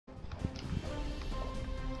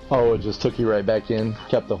Oh, it just took you right back in.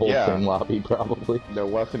 Kept the whole same lobby, probably. There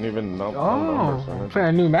wasn't even no Oh, numbers. I'm playing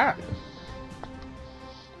a new map.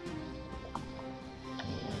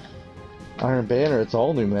 Iron Banner, it's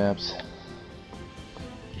all new maps.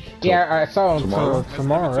 Yeah, I saw him Tomorrow?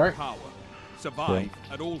 tomorrow, right? Power. Survive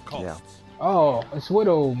at all costs. Oh, it's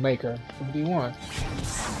Widowmaker. What do you want?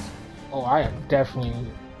 Oh, I am definitely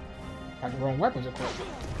have the wrong weapons equipped.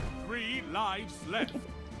 3 lives left.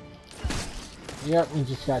 Yep, we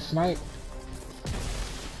just got sniped.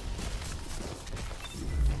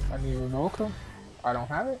 I need a remoker. I don't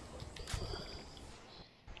have it.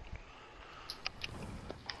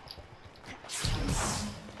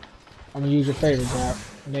 I'm gonna use your favorite map,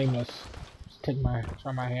 Nameless. Just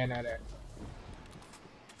try my hand at it.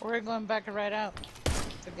 We're going back and right out.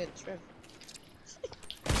 It's a good trip.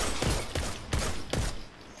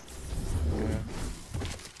 Yeah.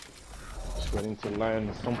 Just waiting to land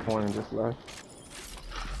at some point in this life.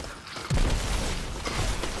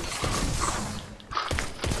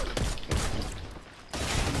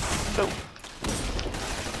 So,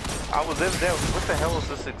 I was in there. What the hell is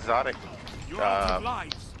this exotic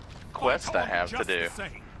quest I have to do?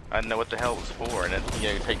 I didn't know what the hell it was for, and it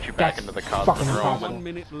takes you back into the Cosmodrome,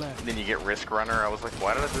 and then you get Risk Runner. I was like,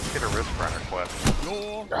 why did I just get a Risk Runner quest?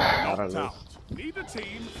 You're knocked out. Neither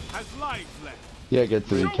team has lives left. Yeah, get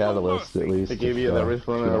to the catalyst at least. They gave you the Risk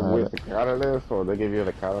Runner with the catalyst, or they gave you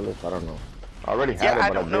the catalyst? I don't know. I already had it, I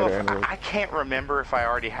but don't know. did it anyway. I can't remember if I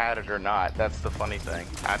already had it or not. That's the funny thing.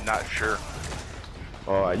 I'm not sure.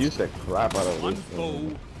 Oh, I used the crap out of it.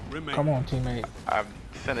 Come on, teammate. I've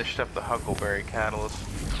finished up the Huckleberry Catalyst.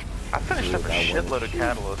 I finished up a shitload of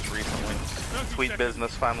Catalysts recently. Sweet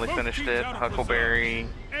Business finally finished it. Huckleberry,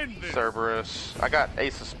 Cerberus. I got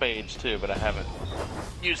Ace of Spades too, but I haven't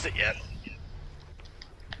used it yet.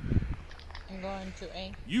 I'm going to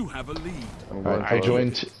A. You have a lead. I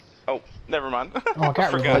joined. Oh, never mind. Oh, I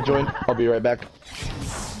got I joined. I'll be right back.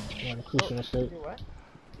 Yeah, the crucial estate. What?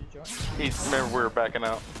 You joined? Remember we were backing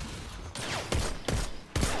out.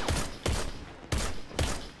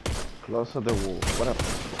 Close to the wall. What a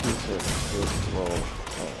piece of wall.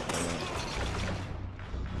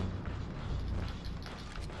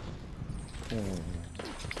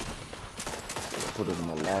 Put it in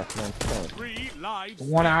my last man's phone. 3 lives.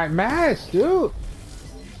 One-eyed mask, dude.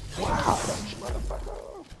 Wow.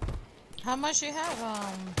 How much you have?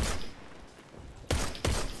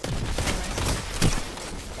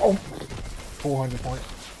 Oh, 400 points.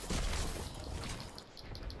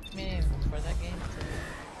 Minimum for that game.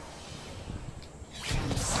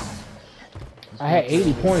 I had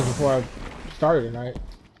 80 points before I started tonight.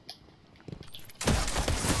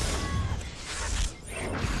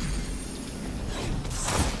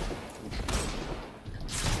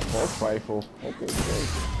 Pulse rifle. Okay, great.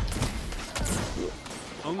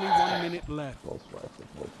 Only 1 minute left. Pulse rifle.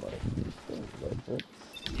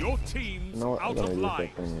 Your team's You know what? I'm out gonna of use that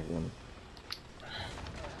lives. thing again.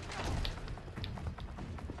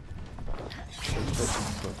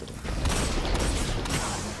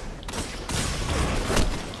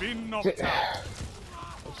 Been knocked out.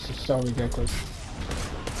 It's just so ridiculous.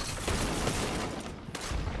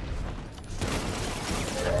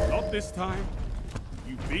 Not this time.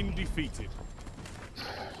 You've been defeated.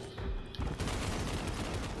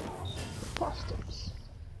 Bastards.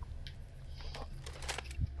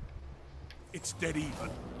 It's dead even.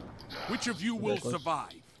 Which of you will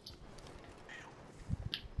survive?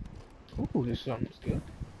 Ooh, this something's good.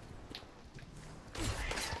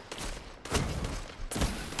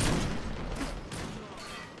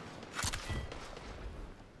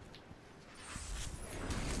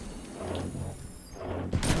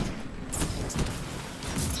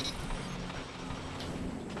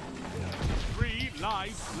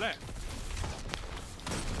 Lives left.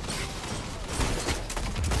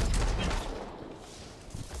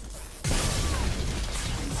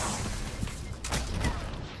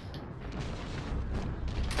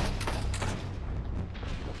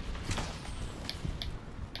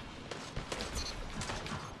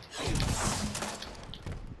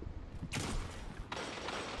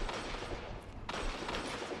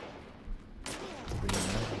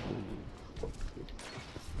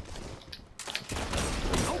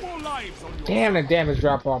 Damn, the damage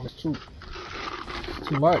drop off is too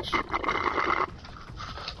much.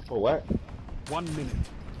 For what? 1 minute.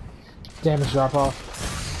 Damage drop off.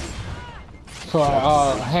 So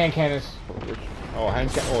hand cannons. Oh, hand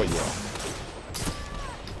cannon. Oh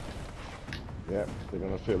yeah. Yep, they're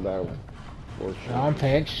gonna fill that one. For sure. I'm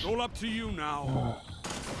pinched. It's all up to you now.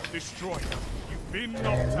 Destroyer. You've been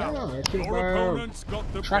knocked out. Your opponent's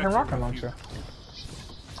got the Track and better rocket of you. launcher.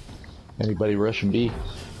 Anybody rushing B?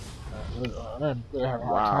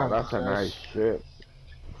 Wow, that's a nice shit.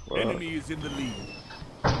 Wow. Enemy is in the lead.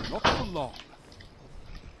 Not for long.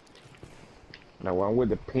 The one with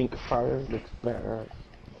the pink fire looks better.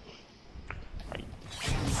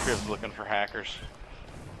 Crib's looking for hackers.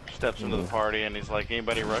 Steps into the party and he's like,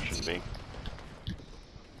 anybody rushing me?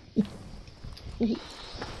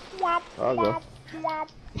 I'll go.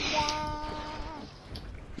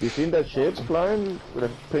 You seen that ship flying with a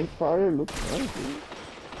pink fire? It looks nice, dude.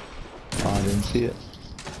 Oh, I didn't see it.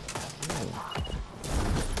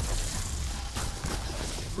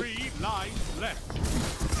 3 lives left.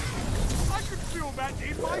 I can feel that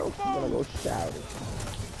in my I'm gonna bones. go shouting.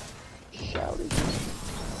 Shouting.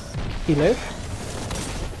 He lived?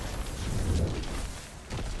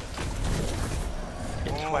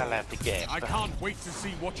 It's well at the game. I can't wait to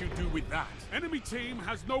see what you do with that. Enemy team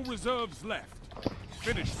has no reserves left.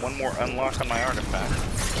 Finish. One more unlock on my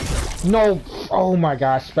artifact. No! Oh my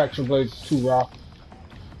god, Spectral Blade's too raw.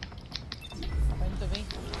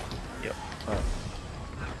 Yep.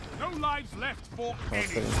 No lives left for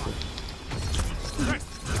anyone. Rest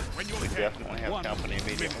when you're We dead. definitely have 1 company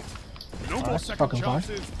immediately. minute. No more that's second fucking fine.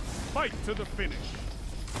 chances. Fight to the finish.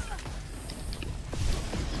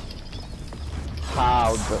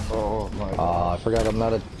 How the... Oh my god. I forgot I'm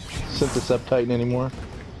not a Synthesep Titan anymore.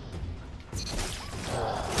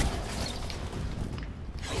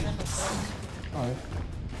 Alright.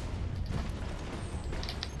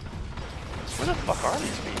 Where the fuck are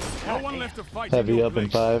these people? No one left to fight. Heavy your up in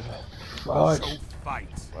place. 5. Fuck. So fight.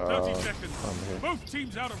 30 seconds. Both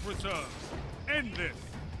teams out of reserves. End this.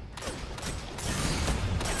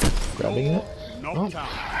 Grabbing it? Knocked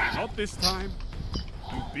out. Not this time.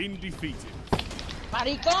 You've been defeated.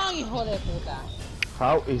 Maricón, hijo de puta.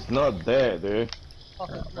 How is not there, dude?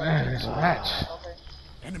 Man, it's a match.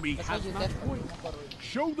 Enemy That's how has you not get for quit.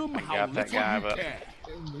 Show them how got that little guy, you but- care.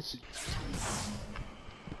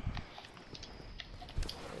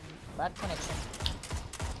 Bad connection.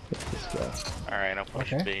 This guy. Alright, I'll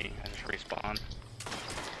push Okay. B. I just respawn.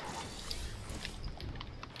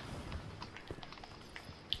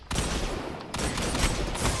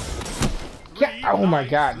 Yeah, oh my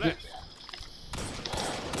god. Left.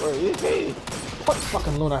 Where is he? What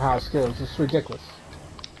fucking Luna House skills? It's ridiculous.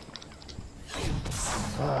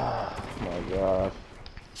 Oh my god.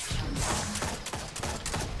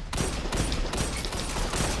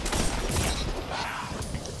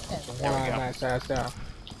 Wow, nice ass down.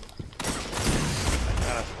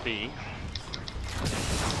 Got us B.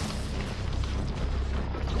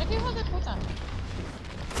 Mira que hijo de puta.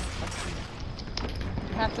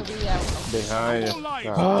 You have to be out. Behind More you. lives.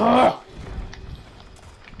 Ah!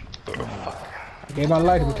 I gave my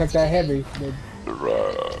life to protect that heavy. They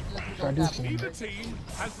try to do something. Neither team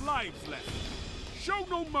has lives left. Show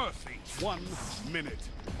no mercy. 1 minute.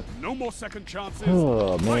 No more second chances.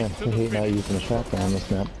 Oh man, Fight to I the hate not finish. using a shotgun on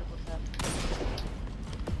this map.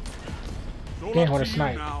 It's all Damn, up what a to you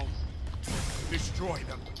snipe. now. Destroy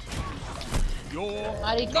them. Your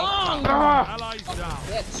Maricón! Ah! allies down.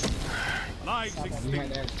 Bitch. Lives You had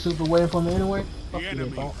extinct. that super wave from me anyway? Fuck The you,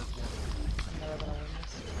 enemy. Paul. I'm never gonna win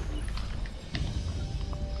this.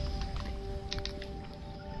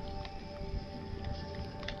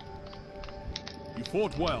 You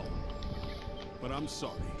fought well, but I'm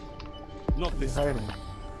sorry. Not this Behind time.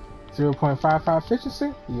 him. 0.55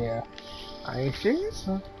 efficiency? Yeah. I ain't serious,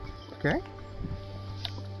 huh? Okay.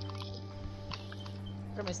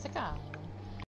 Pero me este cabrón.